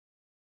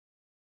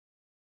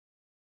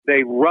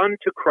They run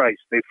to Christ.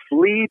 They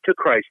flee to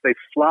Christ. They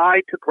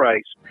fly to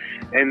Christ,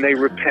 and they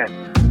repent.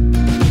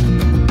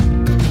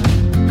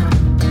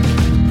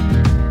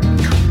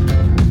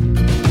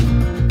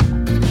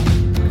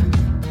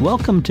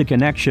 Welcome to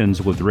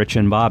Connections with Rich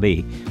and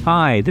Bobby.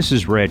 Hi, this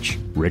is Rich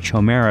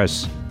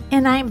Homeris.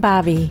 And I'm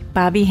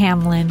Bobby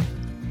Hamlin.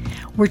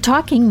 We're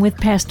talking with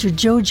Pastor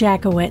Joe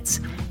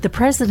Jacowitz, the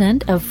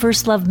president of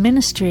First Love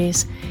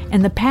Ministries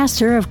and the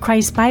pastor of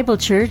Christ Bible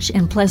Church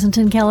in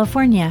Pleasanton,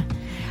 California.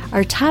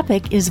 Our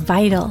topic is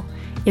vital.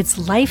 It's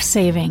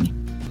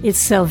life-saving. It's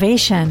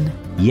salvation.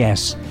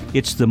 Yes,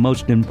 it's the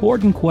most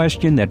important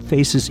question that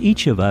faces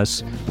each of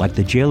us, like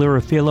the jailer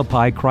of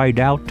Philippi cried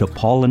out to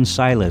Paul and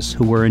Silas,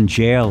 who were in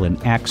jail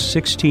in Acts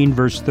 16,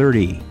 verse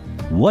 30.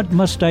 What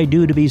must I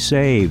do to be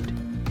saved?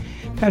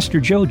 Pastor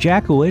Joe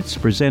Jacowitz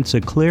presents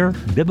a clear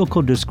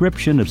biblical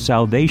description of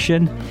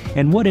salvation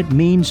and what it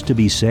means to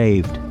be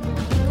saved.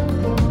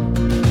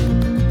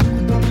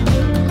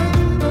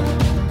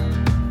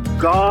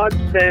 God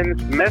sends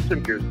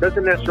messengers. It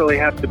doesn't necessarily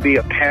have to be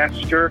a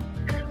pastor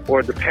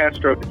or the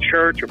pastor of a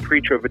church or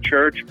preacher of a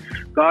church.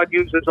 God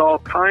uses all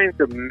kinds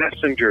of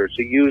messengers.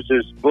 He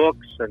uses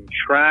books and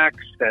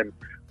tracts and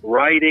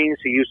writings.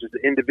 He uses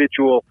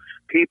individual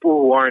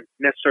people who aren't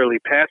necessarily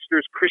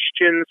pastors,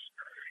 Christians.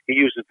 He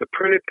uses the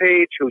printed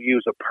page. He'll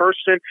use a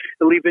person.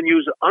 He'll even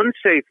use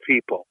unsaved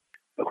people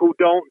who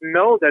don't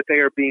know that they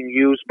are being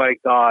used by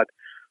God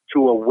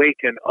to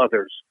awaken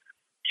others,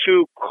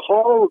 to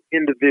call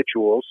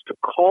individuals, to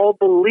call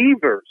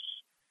believers,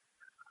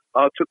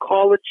 to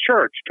call a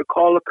church, to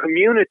call a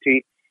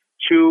community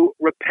to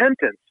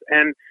repentance.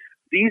 And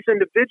these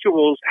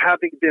individuals,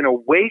 having been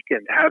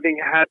awakened, having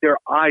had their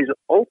eyes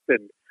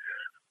opened,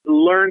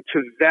 learn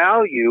to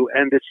value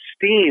and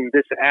esteem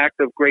this act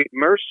of great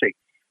mercy.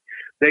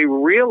 They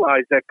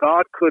realize that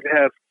God could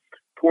have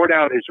poured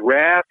out his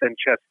wrath and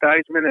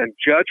chastisement and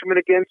judgment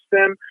against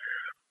them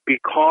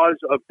because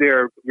of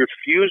their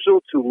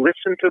refusal to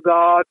listen to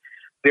God,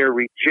 their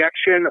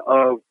rejection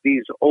of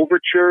these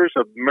overtures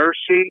of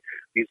mercy,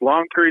 these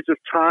long periods of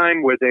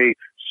time where they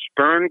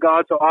spurn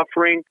God's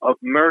offering of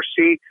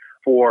mercy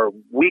for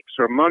weeks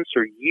or months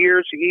or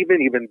years,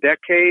 even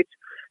decades.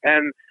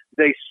 And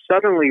they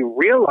suddenly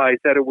realize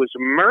that it was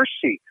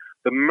mercy,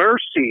 the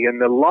mercy and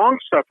the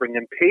long-suffering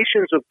and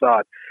patience of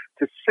God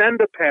to send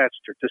a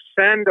pastor, to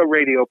send a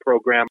radio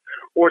program,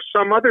 or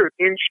some other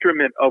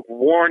instrument of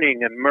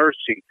warning and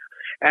mercy.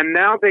 And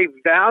now they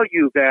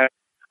value that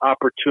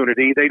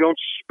opportunity. They don't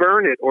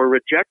spurn it or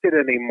reject it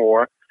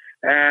anymore,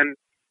 and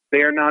they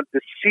are not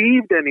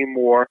deceived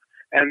anymore,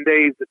 and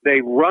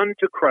they run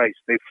to Christ.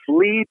 They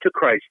flee to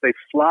Christ. They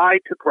fly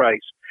to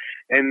Christ,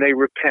 and they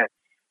repent.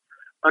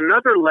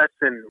 Another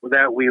lesson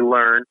that we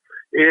learn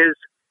is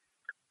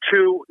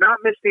to not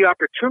miss the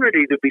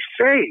opportunity to be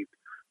saved,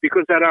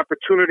 because that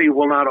opportunity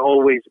will not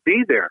always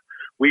be there.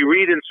 We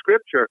read in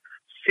Scripture,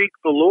 seek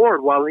the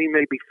Lord while he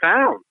may be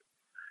found.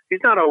 He's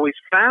not always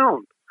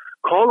found.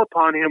 Call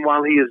upon him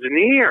while he is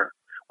near,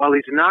 while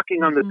he's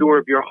knocking on the door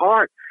of your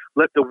heart.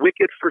 Let the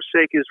wicked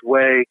forsake his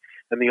way,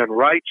 and the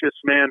unrighteous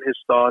man his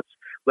thoughts.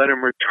 Let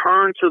him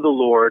return to the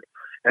Lord,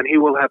 and he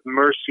will have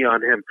mercy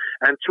on him,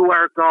 and to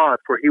our God,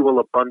 for he will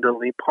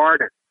abundantly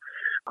pardon.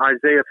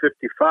 Isaiah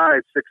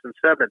 55, 6 and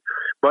 7.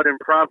 But in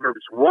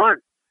Proverbs 1,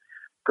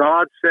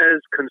 God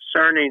says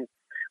concerning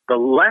the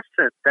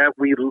lesson that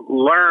we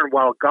learn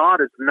while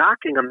God is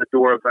knocking on the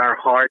door of our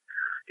heart,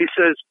 he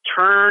says,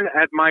 turn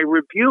at my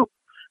rebuke.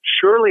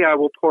 Surely I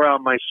will pour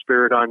out my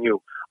spirit on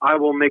you. I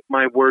will make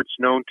my words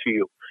known to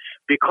you.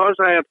 Because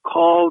I have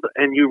called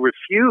and you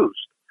refused,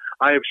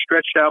 I have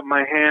stretched out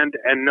my hand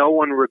and no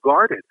one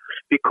regarded.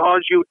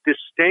 Because you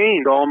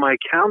disdained all my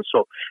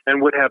counsel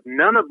and would have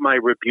none of my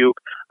rebuke,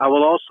 I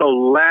will also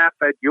laugh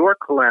at your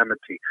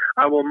calamity.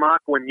 I will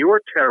mock when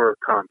your terror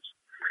comes.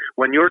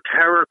 When your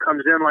terror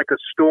comes in like a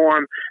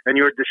storm and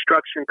your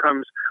destruction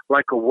comes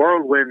like a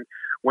whirlwind,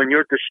 when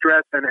your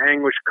distress and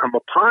anguish come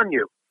upon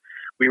you.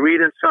 We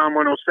read in Psalm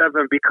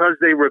 107, because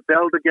they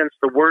rebelled against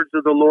the words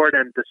of the Lord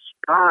and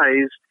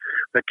despised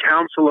the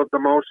counsel of the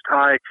Most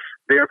High,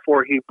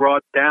 therefore he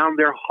brought down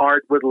their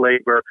heart with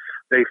labor.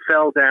 They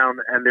fell down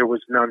and there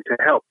was none to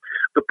help.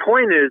 The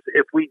point is,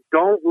 if we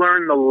don't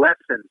learn the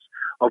lessons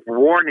of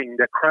warning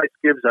that Christ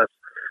gives us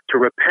to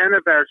repent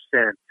of our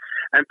sin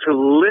and to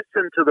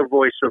listen to the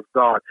voice of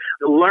God,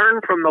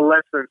 learn from the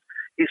lessons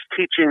he's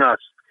teaching us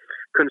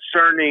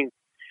concerning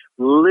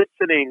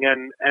listening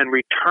and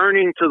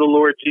returning to the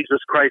Lord Jesus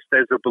Christ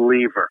as a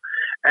believer,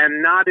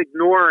 and not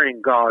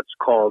ignoring God's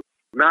call,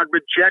 not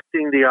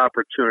rejecting the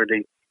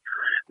opportunity,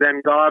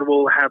 then God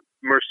will have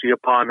mercy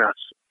upon us.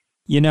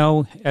 You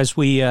know, as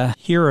we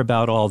hear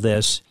about all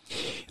this,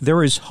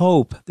 there is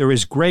hope. There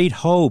is great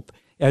hope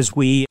as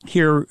we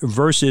hear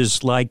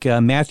verses like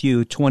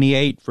Matthew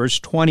 28, verse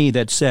 20,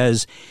 that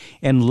says,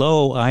 "And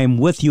lo, I am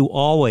with you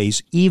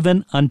always,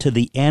 even unto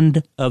the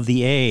end of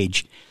the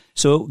age."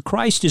 So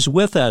Christ is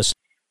with us.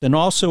 And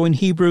also in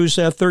Hebrews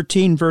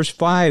 13, verse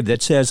 5,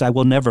 that says, "I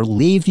will never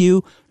leave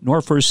you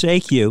nor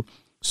forsake you."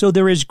 So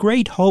there is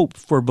great hope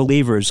for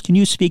believers. Can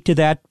you speak to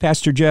that,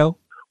 Pastor Joe?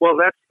 Well,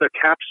 that's the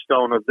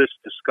capstone of this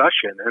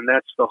discussion, and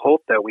that's the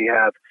hope that we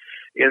have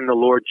in the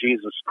Lord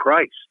Jesus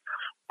Christ.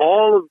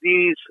 All of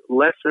these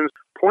lessons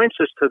points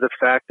us to the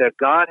fact that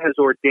God has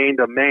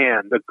ordained a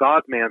man, the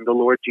God-man, the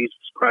Lord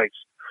Jesus Christ,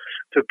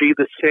 to be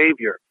the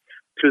Savior,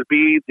 to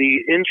be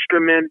the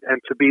instrument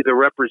and to be the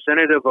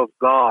representative of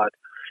God,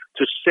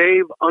 to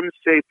save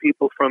unsaved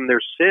people from their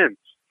sins,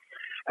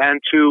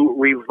 and to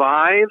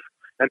revive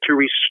and to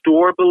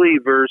restore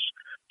believers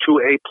to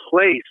a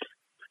place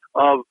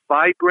of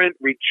vibrant,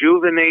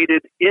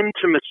 rejuvenated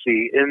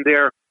intimacy in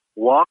their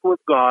walk with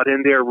God,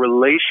 in their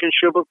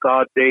relationship with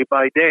God day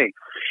by day.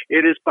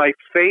 It is by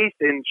faith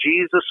in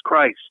Jesus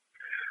Christ,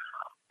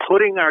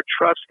 putting our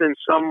trust in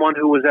someone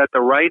who is at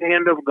the right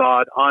hand of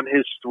God on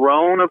his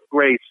throne of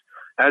grace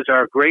as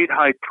our great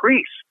high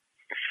priest,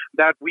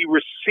 that we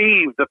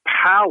receive the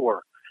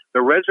power,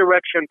 the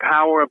resurrection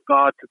power of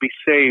God to be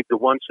saved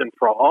once and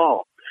for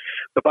all.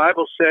 The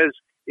Bible says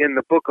in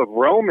the book of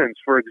Romans,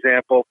 for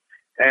example,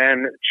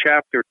 and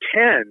chapter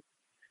 10,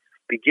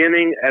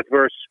 beginning at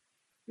verse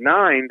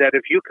 9, that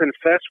if you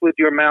confess with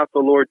your mouth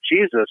the Lord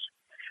Jesus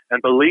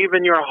and believe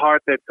in your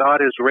heart that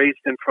God has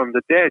raised him from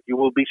the dead, you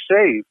will be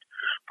saved.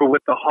 For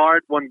with the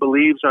heart one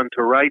believes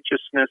unto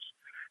righteousness,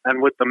 and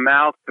with the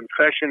mouth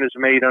confession is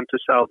made unto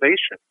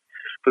salvation.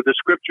 For the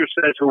scripture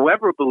says,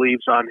 whoever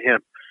believes on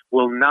him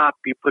will not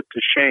be put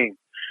to shame.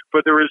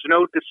 For there is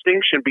no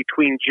distinction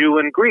between Jew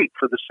and Greek,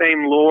 for the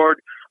same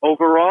Lord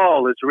over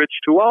all is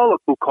rich to all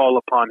who call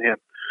upon him.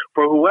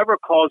 For whoever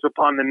calls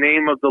upon the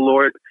name of the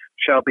Lord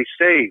shall be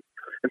saved.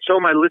 And so,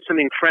 my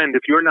listening friend,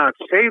 if you're not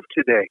saved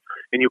today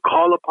and you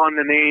call upon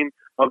the name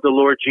of the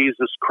Lord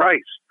Jesus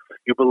Christ,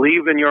 you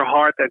believe in your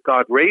heart that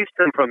God raised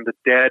him from the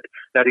dead,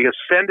 that he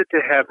ascended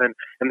to heaven,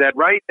 and that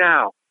right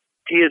now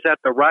he is at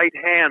the right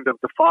hand of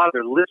the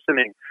Father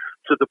listening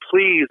to the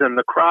pleas and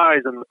the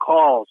cries and the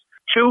calls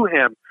to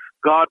him,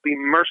 God, be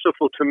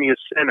merciful to me, a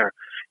sinner.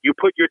 You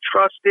put your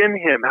trust in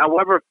him,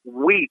 however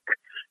weak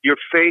your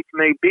faith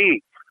may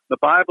be. The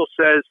Bible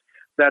says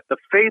that the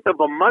faith of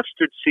a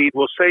mustard seed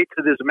will say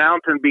to this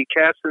mountain, be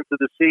cast into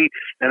the sea,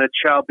 and it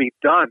shall be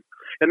done.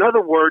 In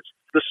other words,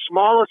 the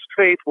smallest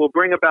faith will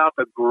bring about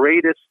the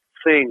greatest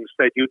things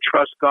that you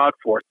trust God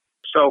for.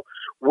 So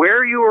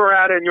where you are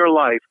at in your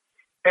life,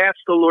 ask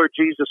the Lord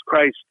Jesus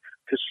Christ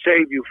to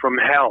save you from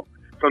hell,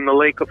 from the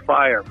lake of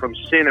fire, from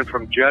sin, and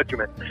from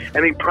judgment.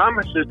 And he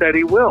promises that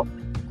he will.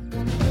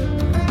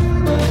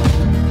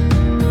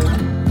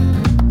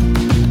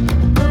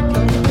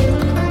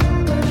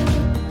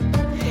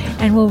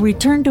 And we'll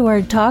return to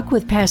our talk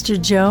with Pastor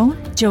Joe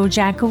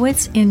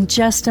Jacowitz, in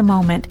just a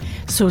moment,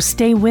 so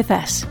stay with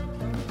us.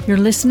 You're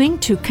listening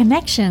to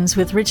Connections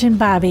with Rich and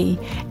Bobby,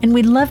 and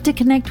we'd love to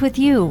connect with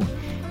you.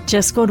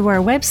 Just go to our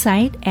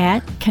website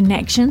at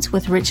Connections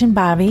with Rich and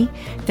Bobby.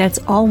 That's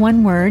all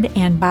one word,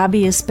 and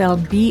Bobby is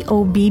spelled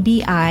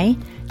BOBBI.com.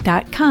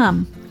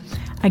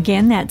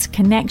 Again, that's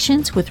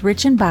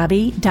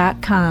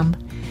connectionswithrichandbobby.com.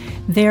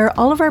 There,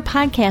 all of our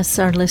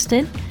podcasts are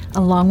listed,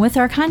 along with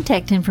our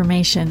contact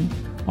information.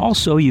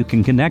 Also, you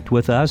can connect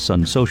with us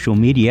on social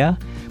media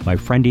by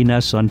friending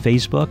us on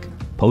Facebook,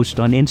 post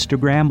on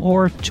Instagram,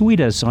 or tweet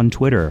us on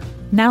Twitter.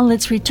 Now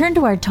let's return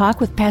to our talk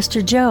with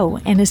Pastor Joe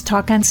and his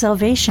talk on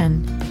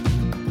salvation.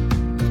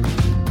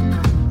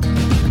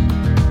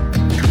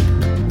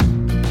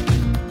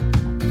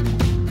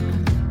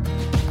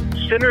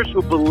 Sinners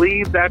who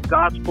believe that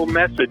gospel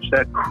message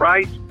that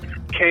Christ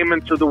came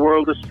into the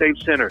world to save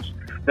sinners,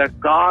 that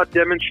God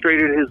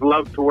demonstrated his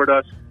love toward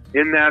us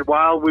in that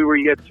while we were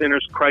yet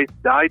sinners, Christ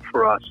died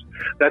for us,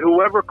 that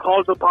whoever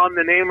calls upon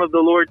the name of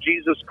the Lord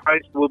Jesus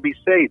Christ will be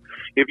saved.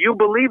 If you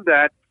believe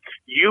that,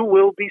 you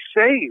will be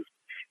saved.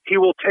 He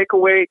will take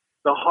away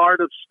the heart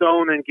of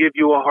stone and give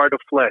you a heart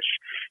of flesh.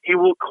 He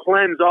will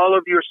cleanse all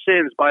of your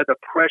sins by the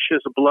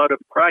precious blood of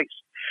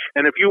Christ.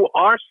 And if you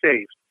are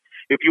saved,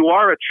 if you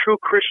are a true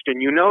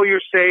Christian, you know you're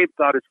saved,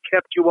 God has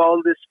kept you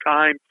all this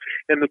time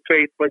in the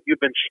faith, but you've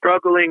been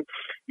struggling,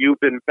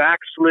 you've been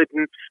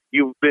backslidden,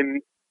 you've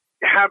been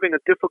having a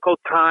difficult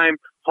time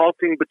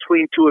halting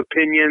between two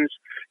opinions,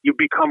 you've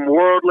become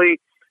worldly,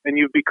 and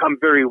you've become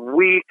very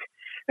weak,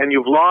 and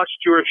you've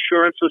lost your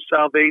assurance of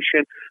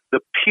salvation.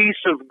 The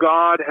peace of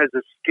God has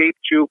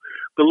escaped you.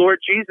 The Lord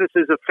Jesus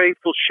is a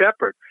faithful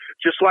shepherd,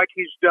 just like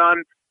he's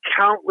done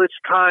countless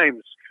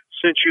times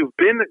since you've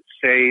been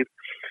saved.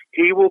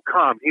 He will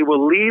come. He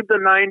will leave the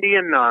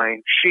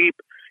 99 sheep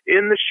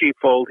in the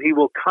sheepfold. He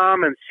will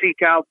come and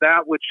seek out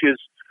that which is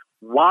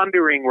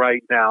wandering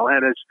right now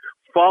and has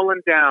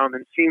fallen down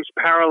and seems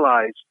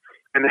paralyzed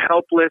and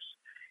helpless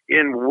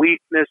in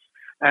weakness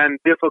and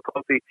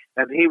difficulty.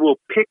 And he will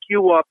pick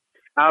you up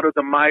out of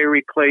the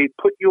miry clay,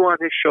 put you on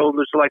his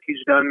shoulders like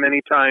he's done many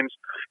times,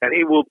 and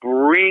he will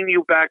bring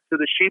you back to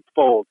the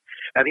sheepfold,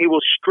 and he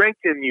will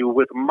strengthen you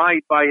with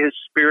might by his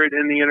Spirit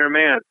in the inner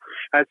man.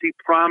 As he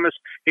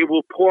promised, he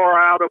will pour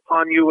out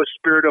upon you a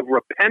spirit of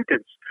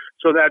repentance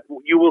so that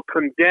you will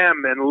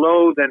condemn and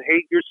loathe and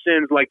hate your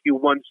sins like you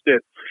once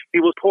did. He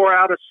will pour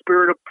out a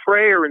spirit of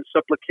prayer and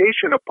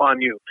supplication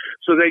upon you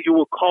so that you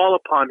will call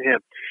upon him.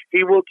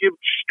 He will give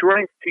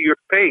strength to your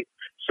faith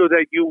so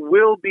that you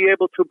will be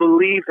able to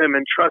believe him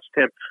and trust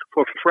him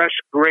for fresh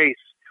grace.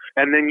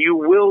 And then you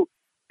will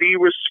be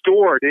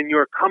restored in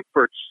your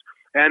comforts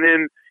and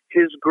in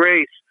his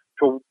grace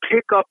to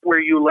pick up where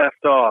you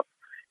left off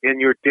in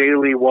your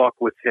daily walk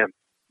with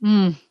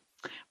him.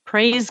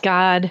 Praise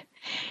God.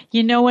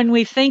 You know, when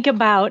we think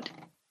about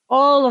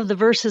all of the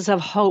verses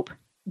of hope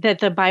that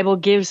the Bible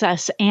gives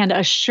us and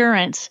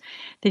assurance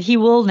that he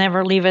will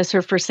never leave us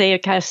or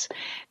forsake us,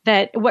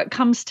 that what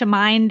comes to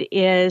mind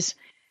is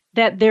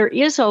that there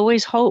is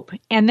always hope.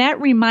 And that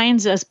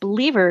reminds us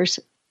believers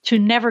to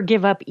never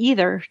give up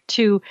either,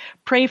 to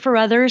pray for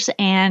others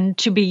and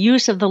to be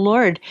used of the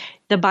Lord.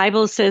 The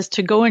Bible says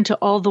to go into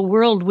all the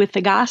world with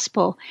the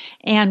gospel,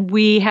 and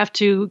we have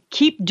to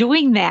keep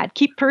doing that,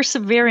 keep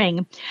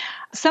persevering.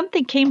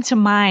 Something came to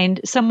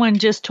mind. Someone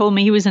just told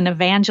me he was an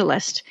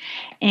evangelist,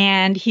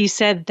 and he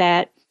said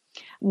that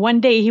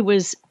one day he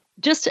was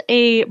just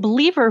a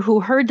believer who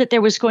heard that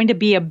there was going to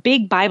be a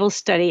big Bible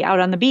study out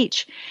on the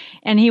beach,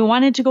 and he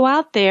wanted to go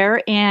out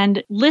there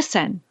and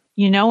listen,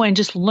 and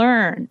just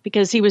learn,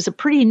 because he was a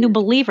pretty new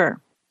believer.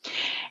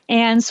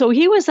 And so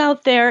he was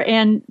out there,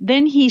 and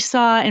then he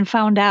saw and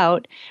found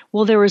out,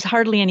 well, there was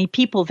hardly any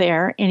people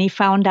there, and he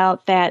found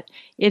out that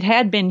it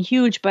had been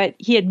huge, but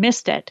he had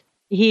missed it.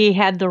 He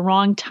had the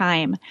wrong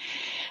time.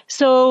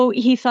 So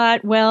he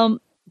thought,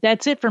 well,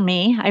 that's it for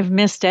me. I've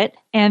missed it.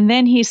 And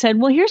then he said,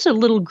 well, here's a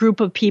little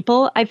group of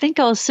people. I think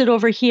I'll sit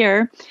over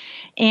here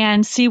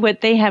and see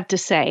what they have to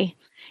say.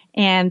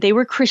 And they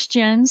were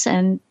Christians,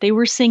 and they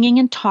were singing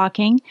and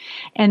talking.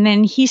 And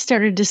then he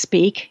started to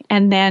speak.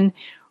 And then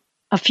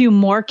a few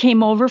more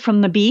came over from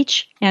the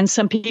beach, and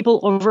some people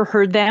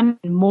overheard them,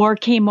 and more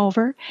came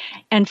over.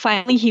 And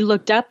finally he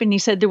looked up and he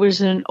said there was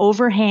an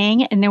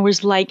overhang, and there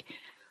was like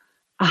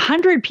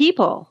 100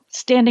 people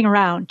standing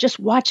around just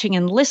watching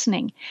and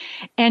listening.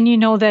 And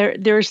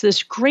there's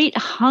this great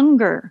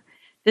hunger,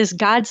 this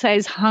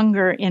God-sized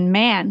hunger in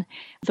man.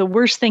 The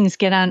worse things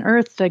get on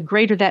earth, the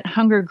greater that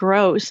hunger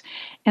grows.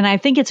 And I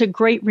think it's a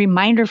great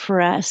reminder for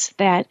us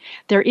that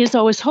there is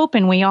always hope,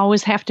 and we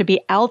always have to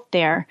be out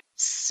there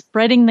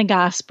spreading the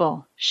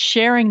gospel,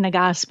 sharing the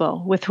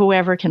gospel with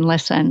whoever can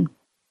listen.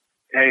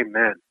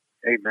 Amen.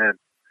 Amen.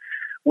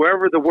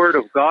 Wherever the word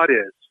of God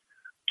is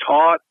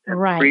taught and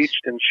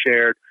preached and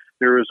shared,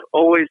 there is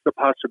always the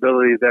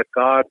possibility that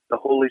God, the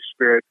Holy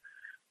Spirit,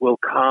 will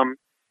come,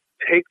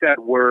 take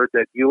that word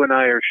that you and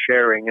I are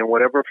sharing in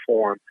whatever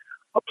form,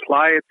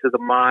 apply it to the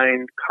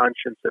mind,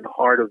 conscience, and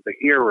heart of the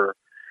hearer,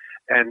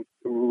 and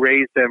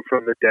raise them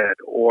from the dead,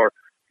 or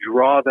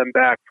draw them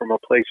back from a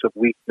place of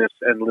weakness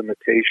and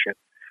limitation.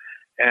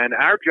 And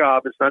our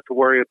job is not to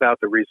worry about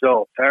the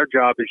results. Our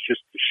job is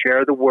just to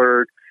share the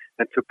word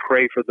and to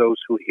pray for those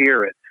who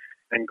hear it.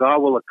 And God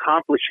will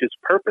accomplish his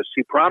purpose.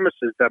 He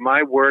promises that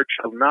my word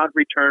shall not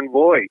return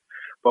void,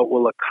 but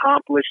will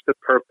accomplish the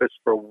purpose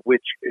for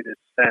which it is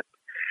sent.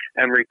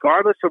 And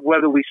regardless of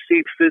whether we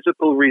see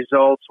physical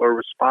results or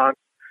response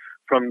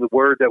from the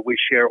word that we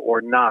share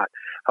or not,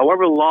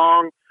 however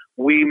long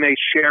we may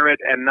share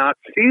it and not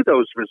see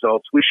those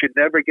results, we should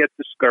never get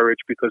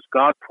discouraged, because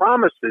God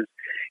promises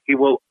he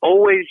will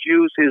always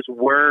use his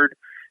word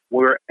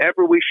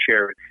wherever we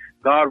share it.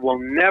 God will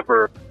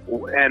never,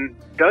 and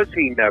does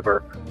he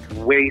never,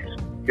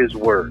 waste his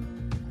word.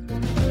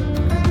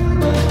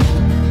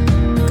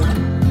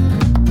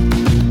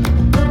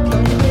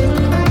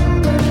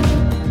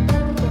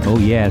 Oh,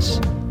 yes.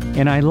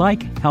 And I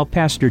like how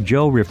Pastor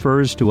Joe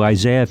refers to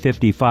Isaiah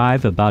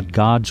 55 about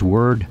God's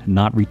word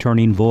not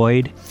returning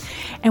void.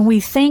 And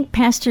we thank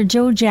Pastor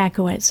Joe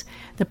Jacowitz,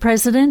 the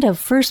president of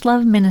First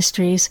Love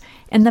Ministries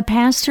and the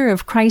pastor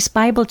of Christ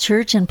Bible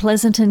Church in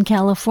Pleasanton,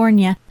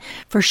 California,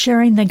 for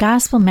sharing the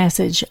gospel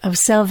message of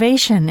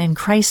salvation in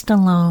Christ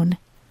alone.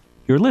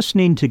 You're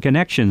listening to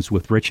Connections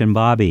with Rich and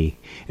Bobby,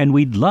 and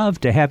we'd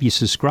love to have you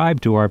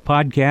subscribe to our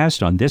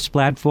podcast on this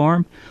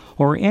platform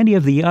or any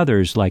of the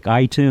others like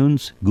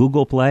iTunes,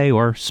 Google Play,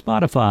 or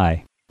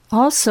Spotify.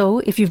 Also,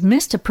 if you've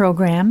missed a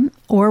program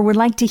or would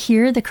like to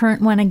hear the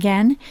current one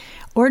again,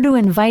 or to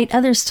invite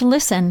others to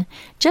listen,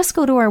 just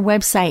go to our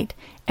website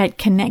at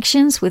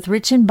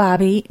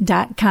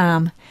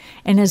connectionswithrichandbobby.com.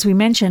 And as we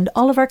mentioned,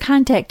 all of our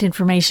contact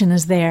information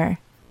is there.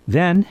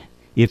 Then,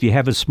 if you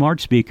have a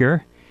smart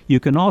speaker, you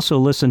can also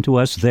listen to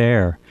us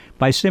there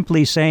by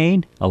simply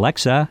saying,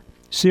 Alexa,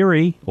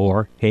 Siri,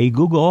 or Hey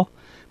Google,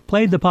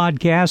 play the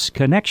podcast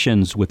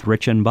Connections with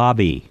Rich and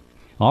Bobby.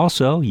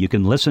 Also, you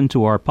can listen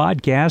to our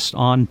podcast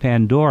on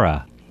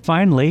Pandora.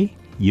 Finally,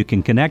 you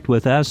can connect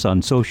with us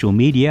on social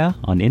media,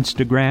 on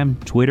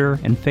Instagram, Twitter,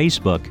 and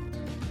Facebook.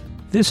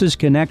 This is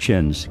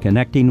Connections,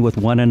 connecting with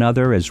one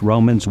another, as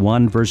Romans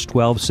 1 verse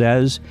 12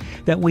 says,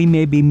 that we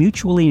may be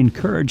mutually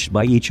encouraged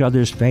by each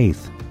other's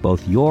faith,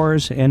 both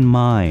yours and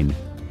mine.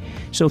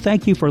 So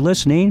thank you for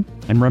listening,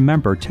 and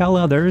remember, tell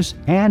others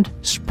and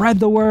spread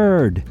the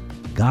word,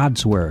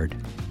 God's word.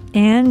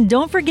 And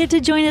don't forget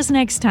to join us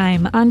next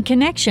time on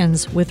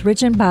Connections with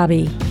Rich and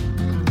Bobby.